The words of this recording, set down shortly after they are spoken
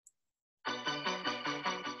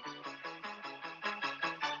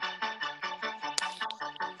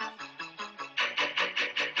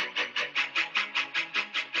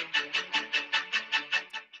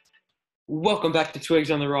Welcome back to Twigs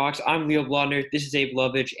on the Rocks. I'm Leo Blondner. This is Abe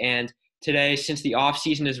Lovich, and today, since the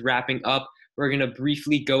offseason is wrapping up, we're going to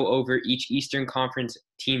briefly go over each Eastern Conference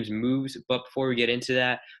team's moves. But before we get into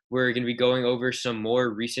that, we're going to be going over some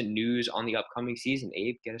more recent news on the upcoming season.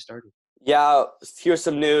 Abe, get us started. Yeah, here's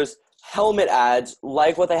some news. Helmet ads,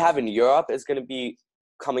 like what they have in Europe, is going to be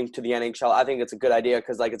coming to the NHL. I think it's a good idea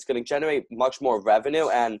because it's going to generate much more revenue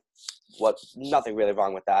and nothing really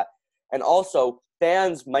wrong with that. And also,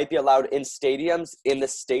 fans might be allowed in stadiums in the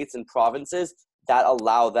states and provinces that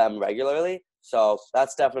allow them regularly. So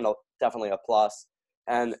that's definitely a plus.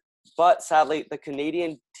 But sadly, the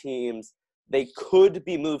Canadian teams, they could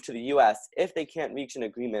be moved to the U.S. if they can't reach an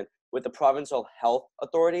agreement with the provincial health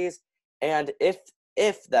authorities. And if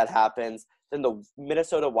that happens, then the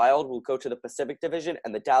Minnesota Wild will go to the Pacific Division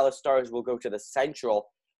and the Dallas Stars will go to the Central.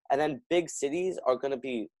 And then big cities are going to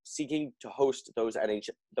be seeking to host those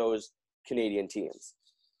Canadian teams.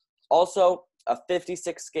 Also, a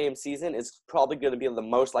 56-game season is probably going to be the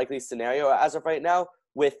most likely scenario as of right now,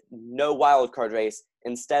 with no wild card race.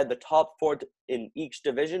 Instead, the top four in each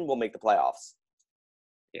division will make the playoffs.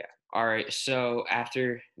 Yeah. All right. So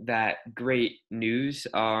after that great news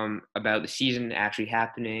about the season actually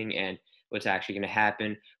happening and what's actually going to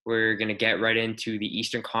happen, we're going to get right into the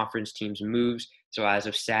Eastern Conference teams' moves. So as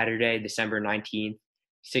of Saturday, December 19th,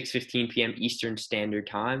 6:15 p.m. Eastern Standard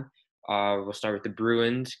Time, we'll start with the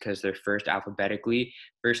Bruins because they're first alphabetically.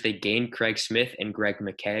 First, they gained Craig Smith and Greg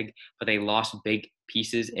McKegg, but they lost big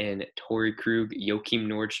pieces in Torrey Krug, Joakim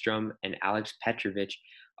Nordstrom, and Alex Petrovic.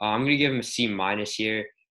 I'm going to give him a C minus here.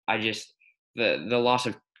 The loss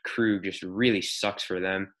of Krug just really sucks for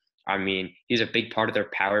them. I mean, he's a big part of their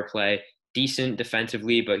power play, decent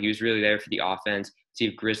defensively, but he was really there for the offense. See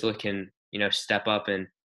if Grizzly can, step up and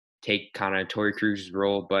take kind of Torrey Krug's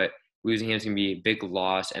role, but losing him is going to be a big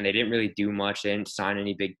loss, and they didn't really do much. They didn't sign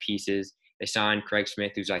any big pieces. They signed Craig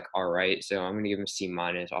Smith, who's all right, so I'm going to give him a C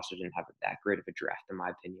minus. Also didn't have that great of a draft, in my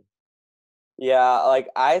opinion. Yeah,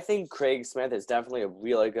 I think Craig Smith is definitely a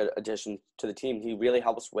really good addition to the team. He really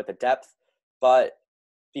helps with the depth, but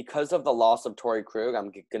because of the loss of Torrey Krug,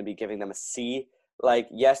 I'm going to be giving them a C.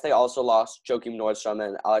 Yes, they also lost Joakim Nordstrom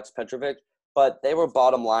and Alex Petrovic, but they were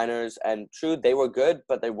bottom liners, and true, they were good,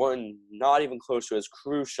 but they were not even close to as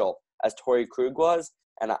crucial as Torrey Krug was,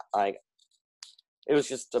 and it was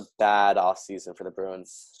just a bad offseason for the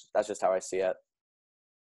Bruins. That's just how I see it.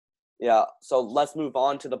 Yeah, so let's move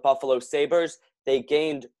on to the Buffalo Sabres. They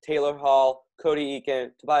gained Taylor Hall, Cody Eakin,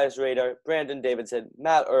 Tobias Rader, Brandon Davidson,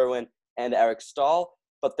 Matt Irwin, and Eric Stahl,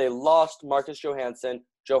 but they lost Marcus Johansson,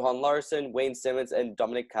 Johan Larsson, Wayne Simmons, and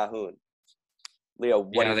Dominic Cahoon. Leo,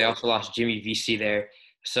 what do Yeah, you they think? also lost Jimmy VC there.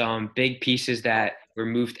 Some big pieces that were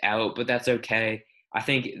moved out, but that's okay. I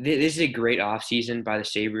think this is a great offseason by the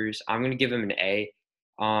Sabres. I'm going to give them an A.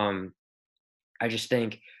 Um, I just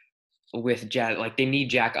think with Jack, they need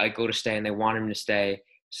Jack Eichel to stay and they want him to stay.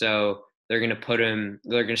 So they're going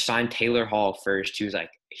to sign Taylor Hall first, who's a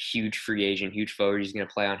huge free agent, huge forward. He's going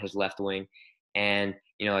to play on his left wing. And,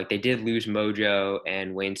 they did lose Mojo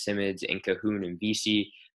and Wayne Simmons and Cahoon and VC,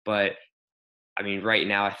 but I mean, right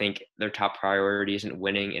now, I think their top priority isn't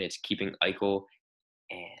winning, and it's keeping Eichel.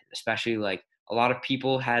 And especially, a lot of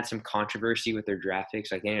people had some controversy with their draft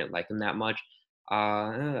picks. They didn't like him that much.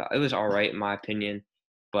 It was all right, in my opinion.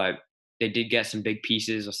 But they did get some big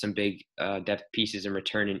pieces, some big depth pieces in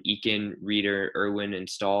return in Eakin, Reeder, Irwin, and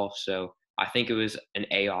Stahl. So I think it was an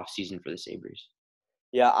A off season for the Sabres.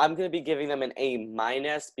 Yeah, I'm going to be giving them an A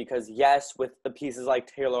minus because, yes, with the pieces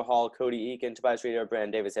like Taylor Hall, Cody Eakin, Tobias Rader,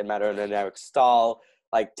 Brandon Davidson, Matt Irwin, and Eric Stahl,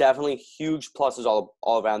 definitely huge pluses all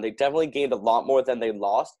around. They definitely gained a lot more than they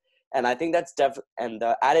lost. And I think and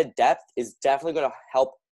the added depth is definitely going to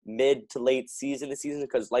help mid to late season this season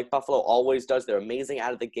because like Buffalo always does, they're amazing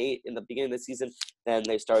out of the gate in the beginning of the season. Then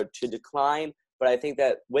they start to decline. But I think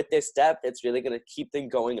that with this depth, it's really going to keep them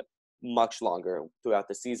going much longer throughout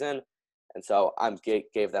the season. And so I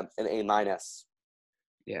gave them an A minus.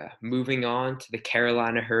 Yeah. Moving on to the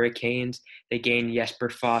Carolina Hurricanes, they gained Jesper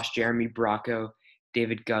Foss, Jeremy Bracco,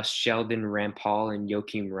 David Gus, Sheldon Rampal, and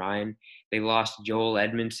Joakim Ryan. They lost Joel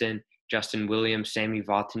Edmondson, Justin Williams, Sammy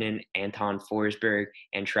Vatanen, Anton Forsberg,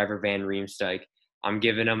 and Trevor Van Riemsdyk. I'm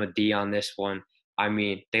giving them a D on this one. I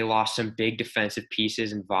mean, they lost some big defensive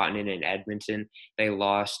pieces in Vatanen and Edmondson. They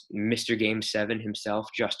lost Mr. Game 7 himself,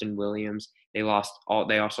 Justin Williams. They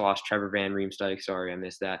also lost Trevor Van Riemsdyk. Sorry, I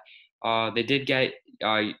missed that. They did get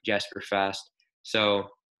Jesper Fast,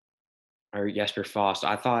 or Jesper Foss.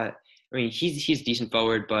 I mean, he's decent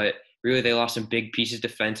forward, but really they lost some big pieces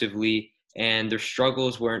defensively, and their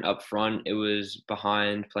struggles weren't up front. It was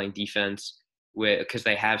behind playing defense. because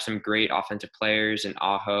they have some great offensive players in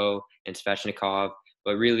Aho and Svechnikov,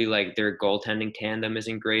 but really like their goaltending tandem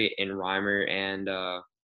isn't great in Reimer and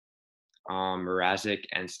Mrazek,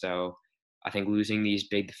 and so I think losing these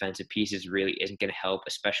big defensive pieces really isn't going to help,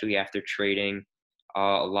 especially after trading a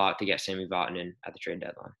lot to get Sami Vatanen at the trade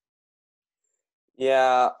deadline.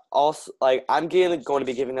 Yeah. Also, like I'm going to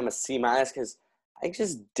be giving them a C minus because I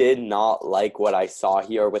just did not like what I saw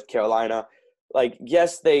here with Carolina. Like,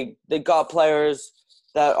 yes, they got players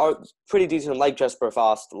that are pretty decent, like Jesper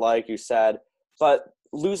Fast, like you said, but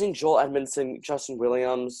losing Joel Edmondson, Justin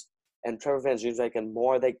Williams, and Trevor Van Zoonzijk and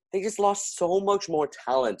more, they just lost so much more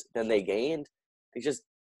talent than they gained.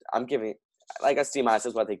 I'm giving, like a C minus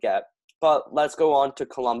is what they get. But let's go on to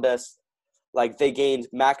Columbus. Like, they gained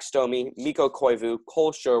Max Domi, Mikko Koivu,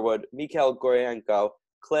 Cole Sherwood, Mikhail Goryenko,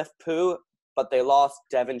 Cliff Poo, but they lost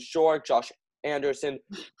Devin Shore, Josh Anderson,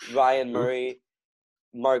 Ryan Murray,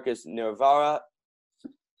 Marcus Nirvara.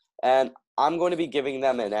 And I'm going to be giving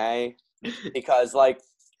them an A because, like,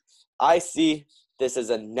 I see this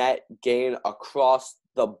as a net gain across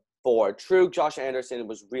the board. True, Josh Anderson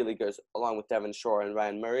was really good along with Devin Shore and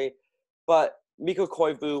Ryan Murray, but Mikko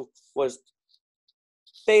Koivu was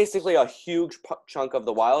basically a huge chunk of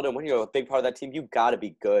the Wild, and when you're a big part of that team, you got to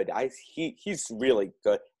be good. He's really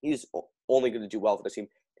good. He's only going to do well for the team.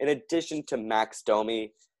 In addition to Max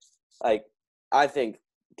Domi, like, I think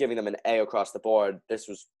giving them an A across the board, this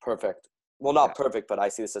was perfect. Well, not perfect, but I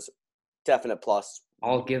see this as definite plus.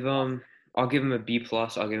 I'll give them a B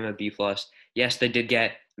plus. I'll give them a B plus. Yes, they did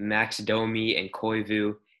get Max Domi and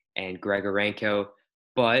Koivu and Grigorenko,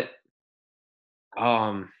 but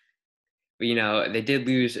they did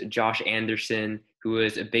lose Josh Anderson, who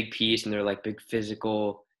was a big piece in their like big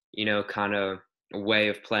physical, kind of way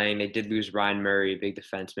of playing. They did lose Ryan Murray, big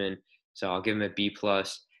defenseman. So I'll give him a B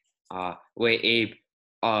plus. Wait, Abe,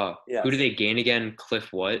 Yes. who did they gain again?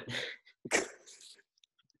 Cliff what?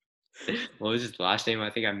 What was his last name? I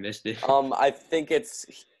think I missed it. I think it's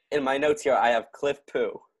in my notes here. I have Cliff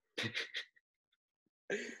Poo.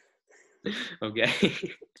 Okay.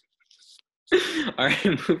 All right,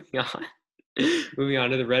 moving on. Moving on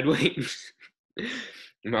to the Red Wings.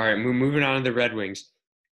 All right, moving on to the Red Wings.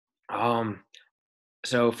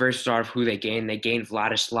 So first start of who they gained. They gained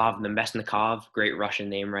Vladislav Nemesnikov, great Russian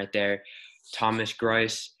name right there. Thomas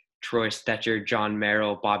Greiss, Troy Stetcher, John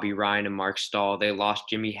Merrill, Bobby Ryan, and Mark Stahl. They lost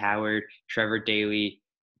Jimmy Howard, Trevor Daley,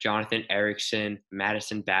 Jonathan Erickson,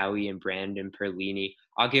 Madison Bowie, and Brandon Perlini.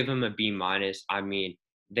 I'll give them a B minus. I mean,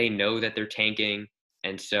 they know that they're tanking,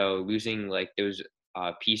 and so losing like those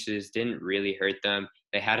pieces didn't really hurt them.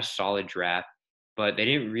 They had a solid draft, but they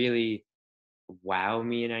didn't really wow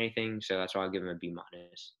me in anything, so that's why I'll give them a B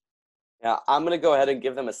minus. Yeah, I'm gonna go ahead and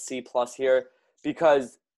give them a C plus here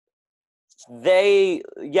because they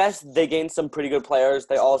gained some pretty good players.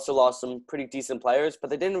 They also lost some pretty decent players, but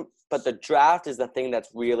the draft is the thing that's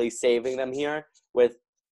really saving them here with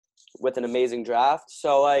an amazing draft.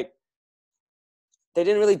 So like they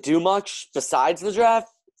didn't really do much besides the draft.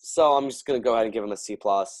 So I'm just gonna go ahead and give them a C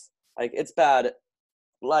plus. Like it's bad.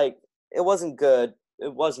 Like it wasn't good.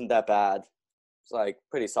 It wasn't that bad. It's like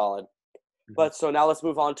pretty solid. Mm-hmm. But so now let's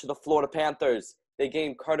move on to the Florida Panthers. They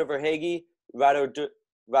gained Carter Verhaeghe,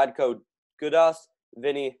 Radko Gudas,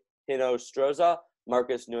 Vinny Hinostroza,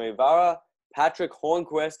 Marcus Nuivara, Patrick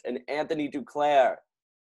Hornquist, and Anthony Duclair.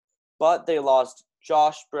 But they lost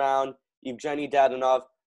Josh Brown, Evgeny Dadonov,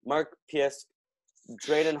 Mark Pisk,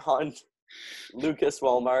 Drayden Hunt, Lucas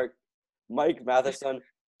Walmart, Mike Matheson,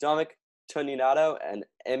 Dominic Toninato, and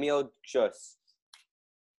Emil Jus.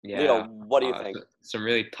 Yeah. Leo, what do you think? Some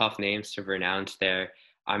really tough names to pronounce there.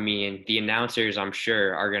 I mean, the announcers, I'm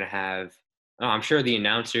sure, are going to have I'm sure the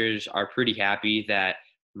announcers are pretty happy that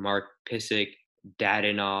Mark Pysyk,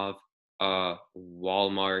 Dadonov,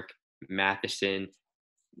 Walmart, Matheson,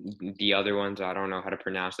 the other ones, I don't know how to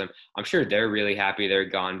pronounce them. I'm sure they're really happy they're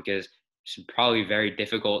gone because it's probably very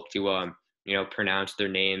difficult to, pronounce their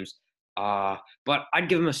names. But I'd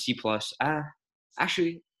give them a C plus.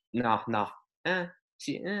 Actually, no.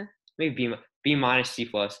 Maybe B minus, C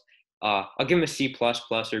plus. I'll give them a C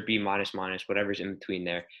plus or B minus, whatever's in between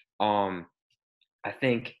there. I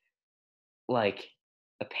think, like,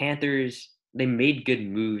 the Panthers, they made good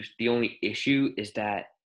moves. The only issue is that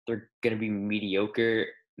they're going to be mediocre,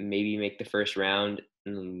 maybe make the first round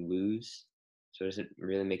and then lose. So does it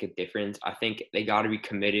really make a difference? I think they got to be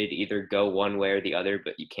committed, either go one way or the other,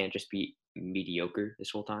 but you can't just be mediocre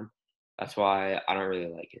this whole time. That's why I don't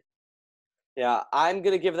really like it. Yeah, I'm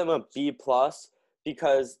going to give them a B plus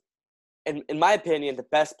because, in my opinion, the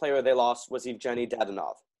best player they lost was Evgeny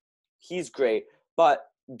Dadonov. He's great. But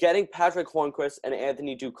getting Patrick Hornquist and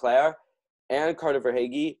Anthony Duclair and Carter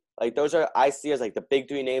Verhaeghe, like those are I see as like the big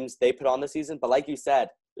three names they put on the season. But like you said,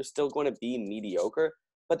 they're still going to be mediocre,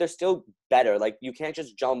 but they're still better. Like you can't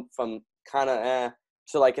just jump from kind of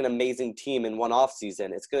to like an amazing team in one off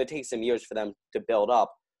season. It's going to take some years for them to build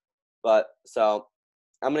up. But so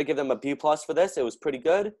I'm going to give them a B plus for this. It was pretty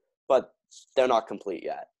good, but they're not complete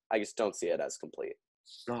yet. I just don't see it as complete.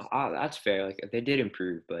 No, that's fair. Like they did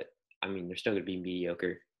improve, but I mean they're still gonna be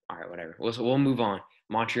mediocre. All right, whatever. We'll move on.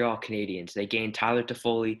 Montreal Canadiens. They gained Tyler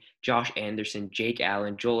Toffoli, Josh Anderson, Jake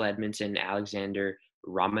Allen, Joel Edmondson, Alexander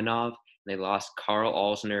Romanov. They lost Carl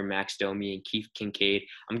Alzner, Max Domi, and Keith Kincaid.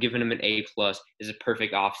 I'm giving them an A plus. This is a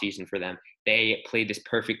perfect offseason for them. They played this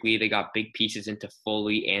perfectly. They got big pieces into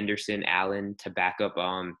Foley, Anderson, Allen to back up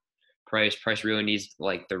Price. Price really needs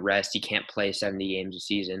like the rest. He can't play 70 games a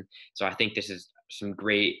season. So I think this is some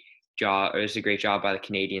great job. It was a great job by the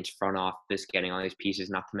Canadiens front office getting all these pieces.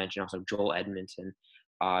 Not to mention also Joel Edmondson.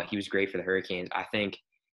 He was great for the Hurricanes. I think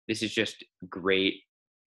this is just great.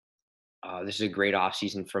 This is a great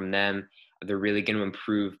offseason from them. They're really going to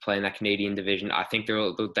improve playing that Canadian division. I think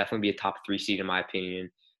they'll definitely be a top 3 seed in my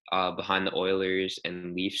opinion, behind the Oilers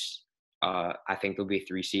and Leafs. I think they'll be a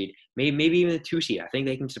 3 seed, maybe even a 2 seed. I think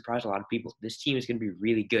they can surprise a lot of people. This team is going to be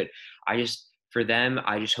really good. For them,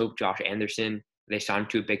 I just hope Josh Anderson, they signed him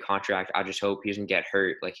to a big contract. I just hope he doesn't get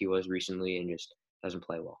hurt like he was recently and just doesn't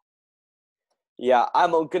play well. Yeah,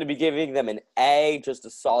 I'm going to be giving them an A, just a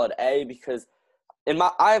solid A, because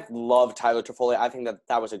I've loved Tyler Toffoli. I think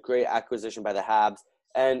that was a great acquisition by the Habs.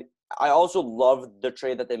 And I also love the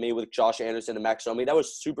trade that they made with Josh Anderson and Max Domi. That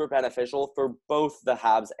was super beneficial for both the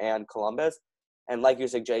Habs and Columbus. And like you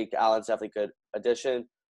said, Jake Allen's definitely a good addition.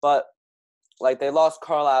 But like they lost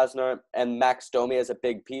Carl Asner and Max Domi as a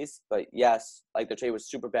big piece. But yes, like the trade was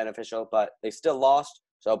super beneficial, but they still lost.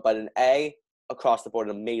 But an A across the board,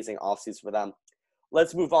 an amazing offseason for them.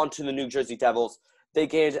 Let's move on to the New Jersey Devils. They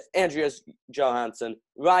gained Andreas Johansson,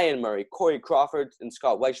 Ryan Murray, Corey Crawford, and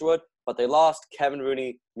Scott Weichwood, but they lost Kevin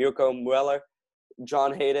Rooney, Mirko Mueller,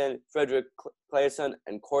 John Hayden, Frederick Claesson,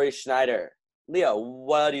 and Corey Schneider. Leo,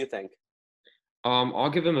 what do you think? I'll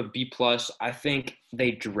give them a B plus. I think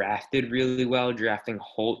they drafted really well, drafting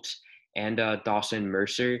Holt and Dawson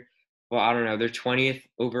Mercer. Well, I don't know. Their 20th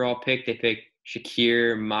overall pick, they picked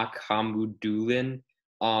Shakir Makhamudulin.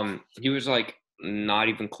 He was like not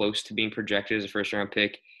even close to being projected as a first round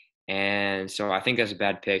pick. And so I think that's a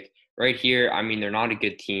bad pick. Right here, I mean, they're not a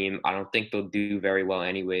good team. I don't think they'll do very well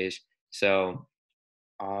anyways. So,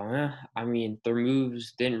 I mean, their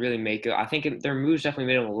moves didn't really make it. I think their moves definitely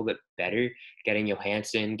made them a little bit better. Getting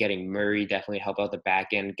Johansson, getting Murray definitely helped out the back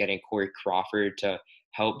end. Getting Corey Crawford to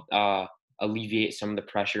help alleviate some of the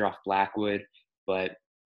pressure off Blackwood. But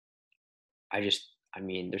I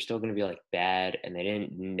mean, they're still going to be like bad, and they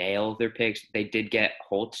didn't nail their picks. They did get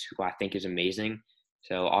Holtz, who I think is amazing.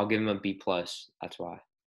 So I'll give them a B plus. That's why.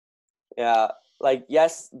 Yeah, like,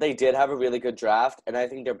 yes, they did have a really good draft, and I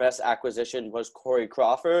think their best acquisition was Corey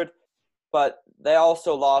Crawford, but they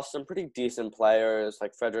also lost some pretty decent players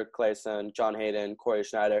like Frederick Claesson, John Hayden, Corey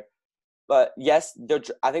Schneider. But yes,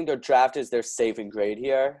 I think their draft is their saving grade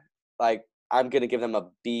here. Like, I'm going to give them a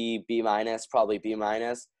B, B minus, probably B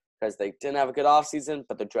minus, because they didn't have a good offseason,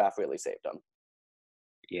 but the draft really saved them.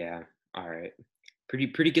 Yeah. All right.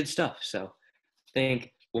 Pretty good stuff. So I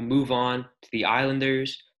think we'll move on to the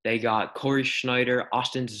Islanders. They got Corey Schneider,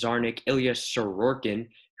 Austin Czarnik, Ilya Sorokin,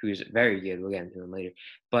 who's very good. We'll get into him later.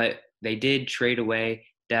 But they did trade away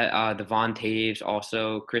that the Von Taves,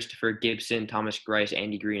 also Christopher Gibson, Thomas Greiss,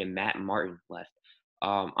 Andy Green, and Matt Martin left.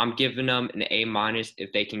 I'm giving them an A minus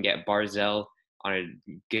if they can get Barzell on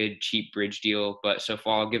a good cheap bridge deal. But so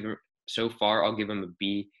far I'll give them a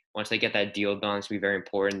B. Once they get that deal done, it's gonna be very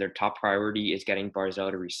important. Their top priority is getting Barzell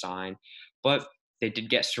to resign. But they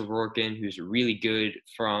did get Sorokin, who's really good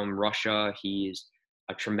from Russia. He's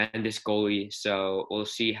a tremendous goalie. So we'll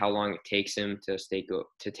see how long it takes him to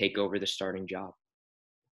take over the starting job.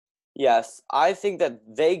 Yes, I think that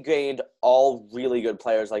they gained all really good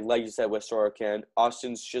players, like you said with Sorokin,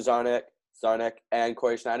 Austin Czarnik, and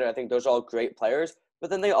Corey Schneider. I think those are all great players.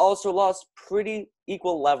 But then they also lost pretty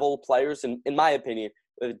equal level players, in my opinion,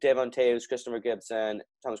 with Devon Taves, Christopher Gibson,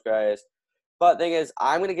 Thomas Greiss. But the thing is,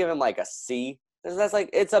 I'm going to give him like a C. That's like,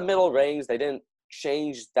 it's a middle range. They didn't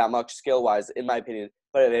change that much skill-wise, in my opinion.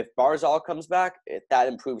 But if Barzal comes back, that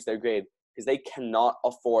improves their grade, because they cannot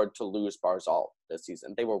afford to lose Barzal this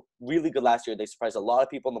season. They were really good last year. They surprised a lot of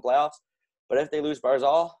people in the playoffs. But if they lose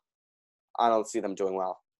Barzal, I don't see them doing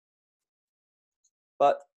well.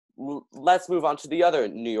 But let's move on to the other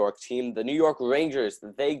New York team, the New York Rangers.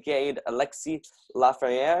 They gained Alexis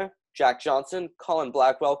Lafreniere, Jack Johnson, Colin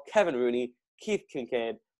Blackwell, Kevin Rooney, Keith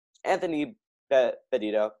Kincaid, Anthony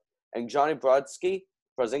Benito, and Johnny Brodzinski,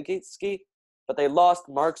 but they lost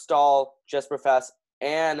Mark Stahl, Jesper Fast,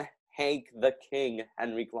 and Hank the King,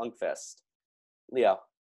 Henrik Lundqvist. Leo,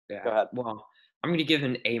 Yeah. go ahead. Well, I'm gonna give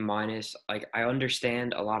an A minus. Like I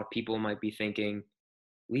understand a lot of people might be thinking,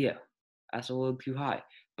 Leo, that's a little too high.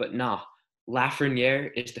 But nah,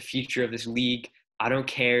 Lafreniere is the future of this league. I don't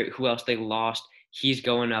care who else they lost. He's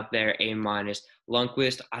going up there, A minus.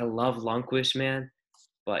 Lundqvist, I love Lundqvist, man,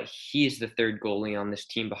 but he's the third goalie on this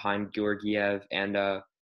team behind Georgiev and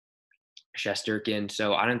Shesterkin.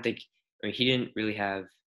 So I don't think, I mean, he didn't really have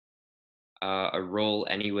a role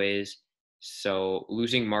anyways. So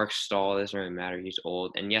losing Mark Stahl doesn't really matter. He's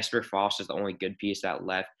old. And Jesper Frost is the only good piece that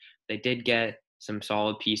left. They did get some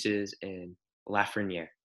solid pieces in Lafreniere.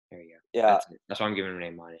 There you go. Yeah, That's it. That's why I'm giving him an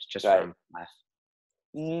A minus, just right. from Laf.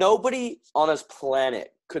 Nobody on this planet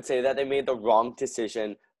could say that they made the wrong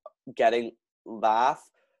decision getting Laugh,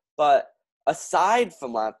 but aside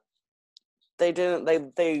from Laugh, they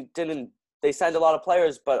signed a lot of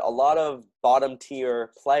players, but a lot of bottom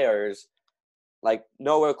tier players, like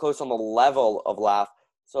nowhere close on the level of Laugh.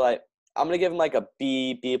 So like I'm gonna give them like a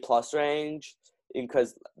B plus range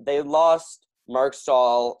because they lost Mark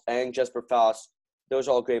Stahl and Jesper Fast. Those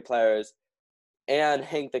are all great players, and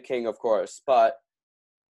Hank the King, of course. But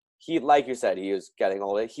he, like you said, he was getting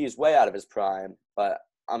older. He's way out of his prime. But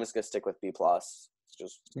I'm just gonna stick with B plus. It's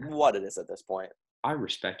just Yeah. what it is at this point. I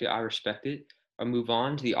respect it. I'll move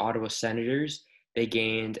on to the Ottawa Senators. They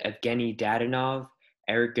gained Evgeny Dadonov,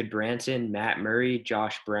 Eric Goodbranson, Matt Murray,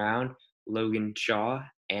 Josh Brown, Logan Shaw,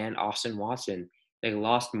 and Austin Watson. They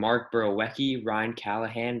lost Mark Borowiecki, Ryan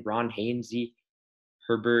Callahan, Ron Hainsey,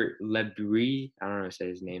 Herbert Lebris, I don't know how to say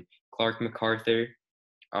his name, Clark MacArthur,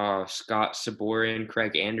 Scott Saborin,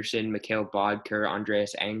 Craig Anderson, Mikhail Bodker,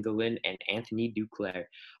 Andreas Angelin, and Anthony Duclair.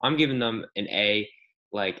 I'm giving them an A.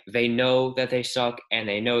 Like, they know that they suck, and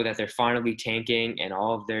they know that they're finally tanking, and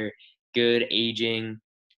all of their good aging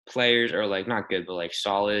players are, like, not good, but, like,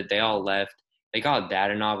 solid. They all left. They got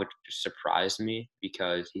Dadonov, which surprised me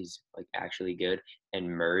because he's, like, actually good. And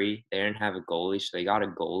Murray, they didn't have a goalie, so they got a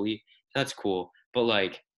goalie. That's cool. But,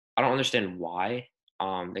 like, I don't understand why.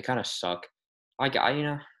 They kind of suck. Like,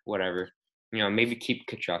 whatever. Maybe keep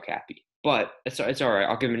Kachuk happy. But it's all right.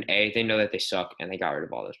 I'll give them an A. They know that they suck, and they got rid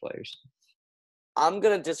of all those players. I'm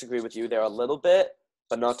gonna disagree with you there a little bit,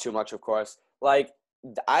 but not too much, of course. Like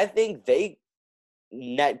I think they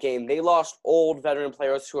net game. They lost old veteran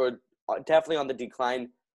players who are definitely on the decline,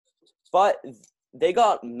 but they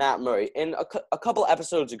got Matt Murray. In a couple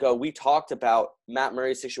episodes ago, we talked about Matt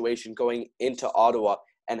Murray's situation going into Ottawa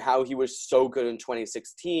and how he was so good in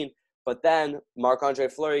 2016. But then Marc-Andre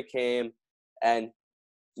Fleury came and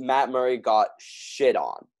Matt Murray got shit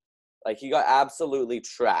on. Like, he got absolutely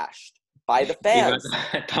trashed by the fans.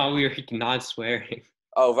 I thought we were not swearing.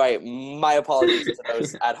 Oh, right. My apologies to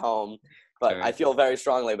those at home. But Sorry. I feel very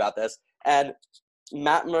strongly about this. And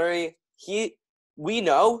Matt Murray, we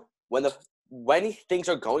know when things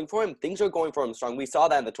are going for him strong. We saw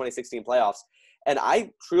that in the 2016 playoffs. And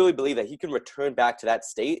I truly believe that he can return back to that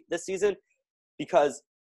state this season because,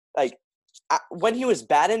 like, when he was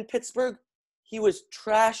bad in Pittsburgh, he was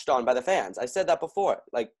trashed on by the fans. I said that before,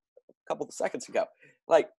 like, a couple of seconds ago.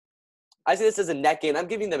 Like, I see this as a net gain. I'm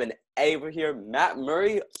giving them an A over here. Matt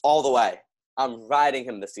Murray, all the way. I'm riding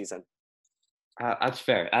him this season. That's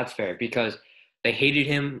fair. That's fair because they hated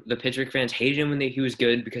him. The Pittsburgh fans hated him when he was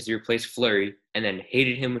good because he replaced Fleury, and then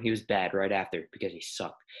hated him when he was bad right after because he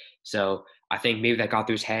sucked. So I think maybe that got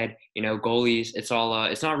through his head. Goalies, it's all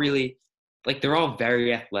it's not really like they're all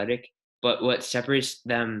very athletic, but what separates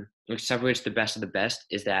them, what separates the best of the best,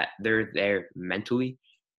 is that they're there mentally.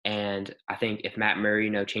 And I think if Matt Murray,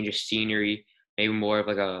 changes scenery, maybe more of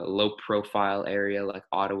like a low profile area like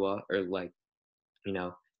Ottawa or like, They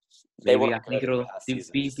maybe were I think good in it'll past be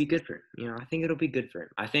seasons. good for him. I think it'll be good for him.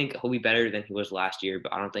 I think he'll be better than he was last year,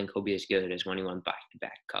 but I don't think he'll be as good as when he won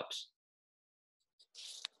back-to-back cups.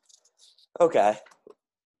 Okay.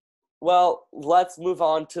 Well, let's move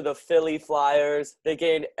on to the Philly Flyers. They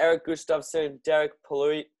gained Eric Gustafsson, Derek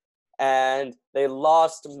Pouliot, and they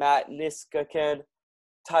lost Matt Niskanen,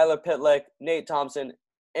 Tyler Pitlick, Nate Thompson,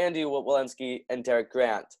 Andy Walensky, and Derek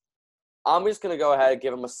Grant. I'm just going to go ahead and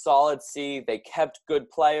give them a solid C. They kept good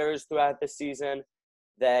players throughout the season.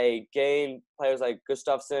 They gained players like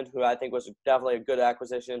Gustafsson, who I think was definitely a good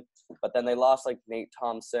acquisition, but then they lost like Nate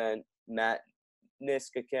Thompson, Matt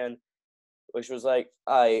Niskanen, which was like,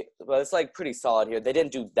 but it's like pretty solid here. They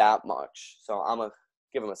didn't do that much, so I'm going to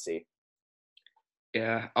give them a C.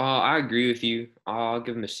 Yeah, I agree with you. I'll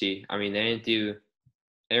give them a C. I mean, they didn't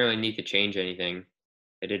really need to change anything.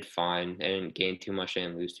 They did fine. They didn't gain too much. They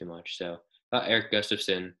didn't lose too much. So Eric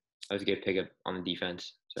Gustafson. That was a good pickup on the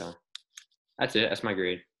defense. So that's it. That's my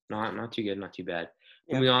grade. Not too good, not too bad.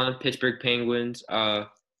 Yeah. Moving on, Pittsburgh Penguins.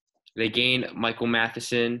 They gained Michael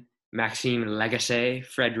Matheson, Maxime Lagacé,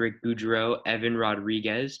 Frederick Gaudreau, Evan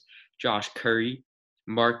Rodriguez, Josh Curry,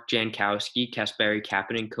 Mark Jankowski, Kasperi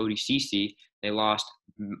Kapanen, Cody Ceci. They lost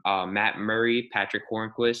Matt Murray, Patrick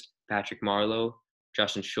Hornquist, Patrick Marleau,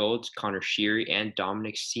 Justin Schultz, Connor Sheary, and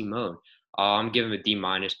Dominic Simone. I'm giving them a D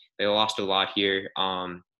minus. They lost a lot here.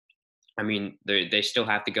 I mean, they still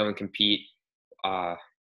have to go and compete,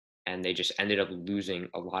 and they just ended up losing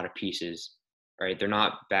a lot of pieces. Right? They're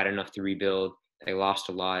not bad enough to rebuild. They lost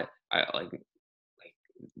a lot. Like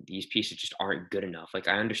these pieces just aren't good enough. Like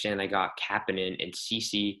I understand they got Kapanen and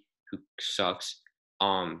CC, who sucks.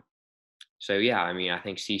 So yeah, I mean, I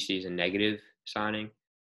think CC is a negative signing.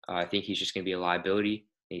 I think he's just going to be a liability.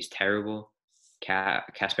 He's terrible.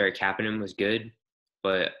 Kasperi Kapanen was good,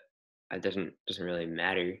 but it doesn't really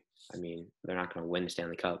matter. I mean, they're not going to win the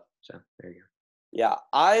Stanley Cup. So there you go. Yeah,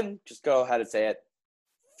 I'm just go ahead and say it.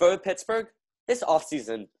 For Pittsburgh, this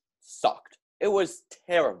offseason sucked. It was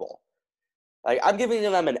terrible. Like, I'm giving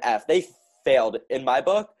them an F. They failed in my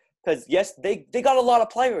book because, yes, they got a lot of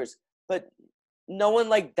players, but no one,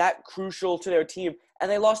 like, that crucial to their team.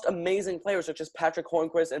 And they lost amazing players such as Patrick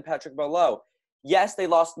Hornquist and Patrick Marleau. Yes, they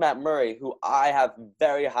lost Matt Murray, who I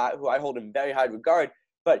hold in very high regard,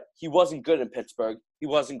 but he wasn't good in Pittsburgh. He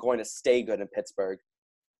wasn't going to stay good in Pittsburgh.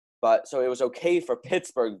 But so it was okay for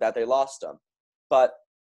Pittsburgh that they lost him. But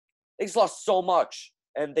they just lost so much,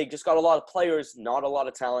 and they just got a lot of players, not a lot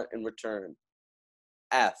of talent in return.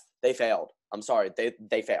 F. They failed. I'm sorry.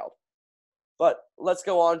 They failed. But let's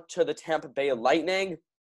go on to the Tampa Bay Lightning.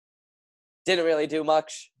 Didn't really do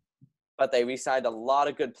much, but they re-signed a lot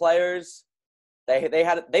of good players.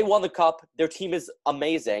 They won the cup. Their team is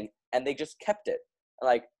amazing, and they just kept it.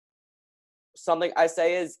 Like, something I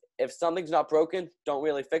say is, if something's not broken, don't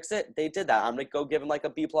really fix it. They did that. I'm going to go give them like a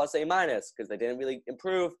B+, A-, because they didn't really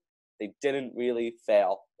improve. They didn't really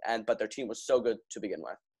fail, but their team was so good to begin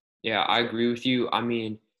with. Yeah, I agree with you. I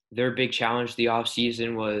mean, their big challenge the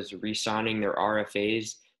offseason was re-signing their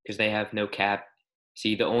RFAs because they have no cap.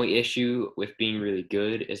 See, the only issue with being really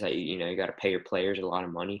good is that, you got to pay your players a lot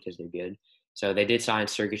of money because they're good. So they did sign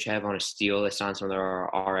Sergachev on a steal. They signed some of their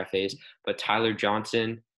RFAs. But Tyler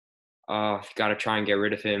Johnson, got to try and get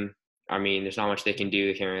rid of him. I mean, there's not much they can do.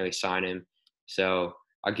 They can't really sign him. So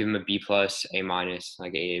I'll give him a B+, A-,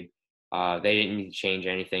 like Abe. They didn't need to change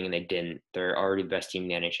anything, and they didn't. They're already the best team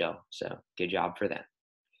in the NHL, so good job for them.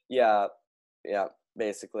 Yeah,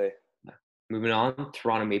 basically. Moving on,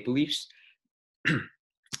 Toronto Maple Leafs.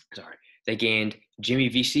 Sorry. They gained Jimmy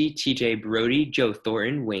Vesey, TJ Brody, Joe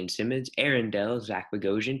Thornton, Wayne Simmons, Aaron Dell, Zach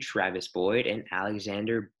Bogosian, Travis Boyd, and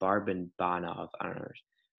Alexander Barbanov.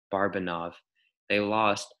 Barbanov. They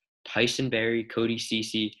lost Tyson Barrie, Cody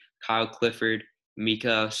Ceci, Kyle Clifford,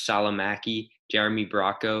 Mika Salamaki, Jeremy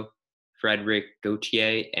Bracco, Frederick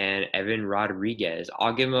Gauthier, and Evan Rodriguez.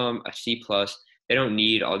 I'll give them a C+. They don't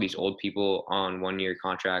need all these old people on one-year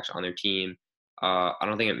contracts on their team. I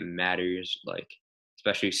don't think it matters, like,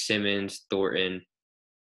 especially Simmons, Thornton.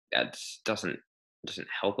 That doesn't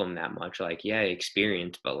help them that much. Like, yeah,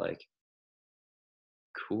 experience, but like,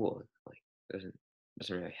 cool. Like, doesn't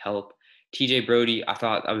really help. TJ Brody, I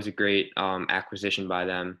thought that was a great acquisition by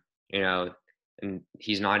them. And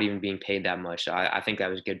he's not even being paid that much. So I think that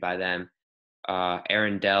was good by them.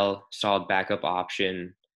 Aaron Dell, solid backup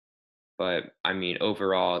option. But, I mean,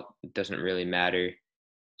 overall, it doesn't really matter.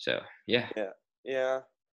 So, yeah. Yeah.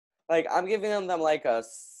 Like, I'm giving them like a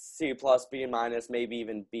C+, B-, maybe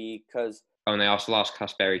even B, because... Oh, and they also lost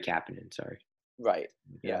Kasperi Kapanen, sorry. Right,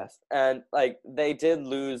 yes. And, like, they did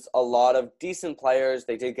lose a lot of decent players.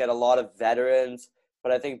 They did get a lot of veterans.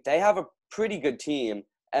 But I think they have a pretty good team.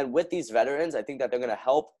 And with these veterans, I think that they're going to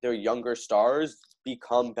help their younger stars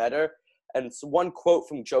become better. And so one quote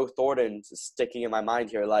from Joe Thornton is sticking in my mind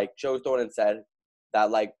here. Like, Joe Thornton said that,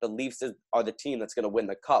 like, the Leafs are the team that's going to win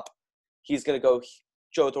the cup.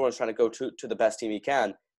 Joe Thornton's trying to go to the best team he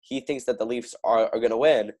can. He thinks that the Leafs are going to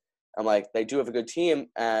win. I'm like, they do have a good team,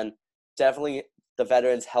 and definitely the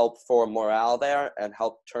veterans help for morale there and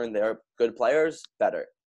help turn their good players better.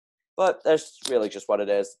 But that's really just what it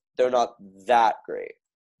is. They're not that great.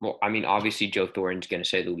 Well, I mean, obviously Joe Thornton's going to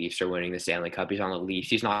say the Leafs are winning the Stanley Cup. He's on the Leafs.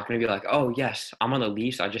 He's not going to be like, oh, yes, I'm on the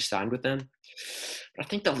Leafs. I just signed with them. But I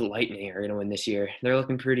think the Lightning are going to win this year. They're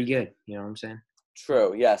looking pretty good. You know what I'm saying?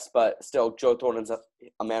 True, yes. But still, Joe Thornton's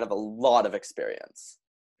a man of a lot of experience.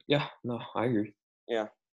 Yeah, no, I agree. Yeah.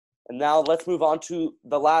 And now let's move on to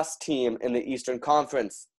the last team in the Eastern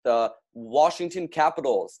Conference, the Washington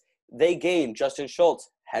Capitals. They gained Justin Schultz,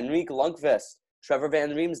 Henrik Lundqvist, Trevor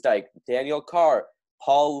Van Riemsdyk, Daniel Carr,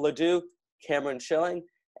 Paul Leduc, Cameron Schilling,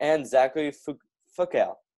 and Zachary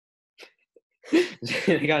Fucale.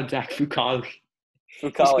 They got Zach Fucali. He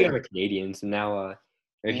used to be on the Canadians, and now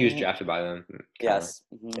he was drafted by them. Yes.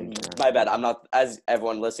 My bad. I'm not, as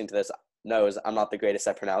everyone listening to this knows, I'm not the greatest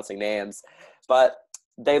at pronouncing names. But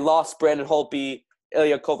they lost Brandon Holtby,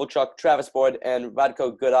 Ilya Kovalchuk, Travis Boyd, and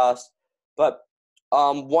Radko Gudas. But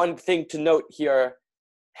one thing to note here,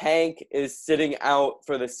 Hank is sitting out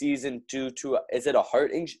for the season due to, is it a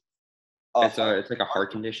heart injury? It's like a heart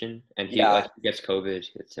condition, and he gets COVID.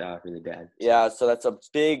 It's really bad. Yeah, so that's a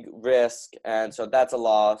big risk, and so that's a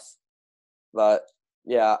loss. But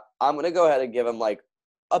yeah, I'm gonna go ahead and give him like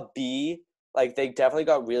a B. Like they definitely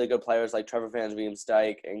got really good players like Trevor Van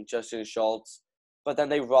Riemsdyk and Justin Schultz, but then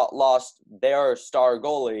they lost their star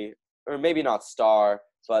goalie, or maybe not star,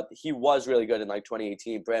 but he was really good in like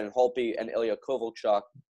 2018. Brandon Holtby and Ilya Kovalchuk.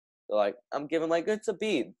 So like I'm giving like it's a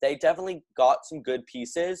B. They definitely got some good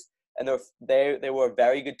pieces. And they were a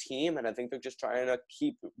very good team, and I think they're just trying to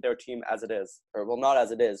keep their team as it is. Or, well, not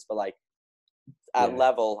as it is, but, like, at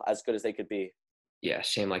level as good as they could be. Yeah,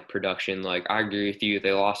 same like production. Like, I agree with you.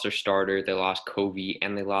 They lost their starter. They lost Covey,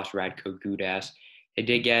 and they lost Radko Gudas. They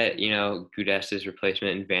did get, Gudas'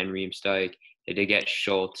 replacement in Van Riemsdyk. They did get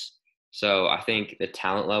Schultz. So I think the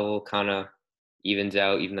talent level kind of evens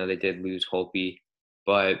out, even though they did lose Holtby.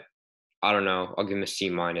 But I don't know. I'll give them a C-.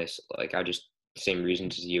 Like, same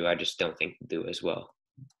reasons as you. I just don't think they do as well.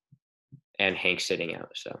 And Hank's sitting out,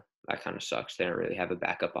 so that kind of sucks. They don't really have a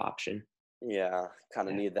backup option. Yeah, kind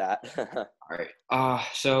of need that. All right.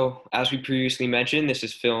 So as we previously mentioned, this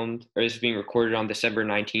is being recorded on December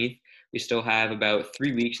 19th. We still have about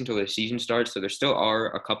 3 weeks until the season starts, so there still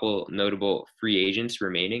are a couple notable free agents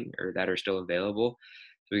remaining or that are still available.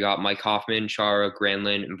 So we got Mike Hoffman, Chara,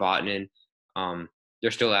 Granlund, and Vatanen.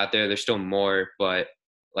 They're still out there. There's still more, but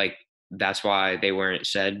like that's why they weren't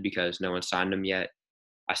said because no one signed them yet.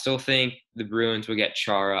 I still think the Bruins will get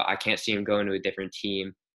Chara. I can't see him going to a different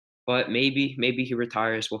team, but maybe he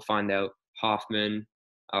retires. We'll find out. Hoffman,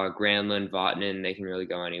 Granlund, Vatanen, they can really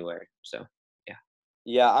go anywhere. So, yeah.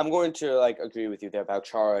 Yeah, I'm going to agree with you there about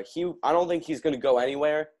Chara. I don't think he's going to go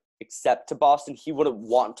anywhere except to Boston. He wouldn't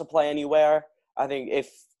want to play anywhere. I think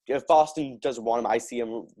if Boston doesn't want him, I see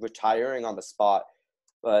him retiring on the spot.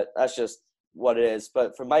 But that's just what it is.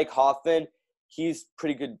 But for Mike Hoffman, he's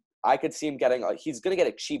pretty good. I could see him he's going to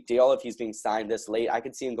get a cheap deal if he's being signed this late. I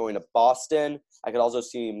could see him going to Boston. I could also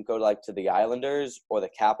see him go to the Islanders or the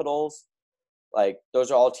Capitals.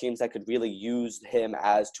 Those are all teams that could really use him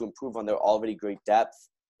to improve on their already great depth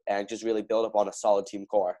and just really build up on a solid team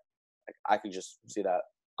core. I could just see that.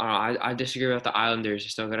 I disagree with the Islanders. They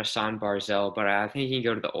still got to sign Barzal, but I think he can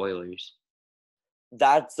go to the Oilers.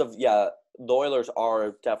 The Oilers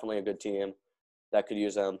are definitely a good team that could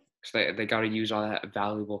use him. So they got to use all that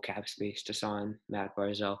valuable cap space to sign Matt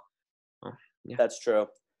Barzal. Oh, yeah. That's true.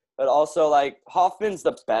 But also, Hoffman's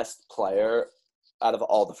the best player out of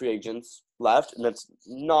all the free agents left, and it's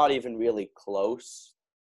not even really close.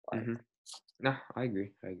 No, I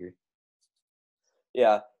agree.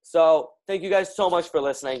 Yeah. So, thank you guys so much for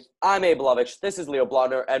listening. I'm Abe Lovich. This is Leo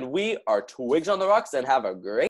Blondner, and we are Twigs on the Rocks, and have a great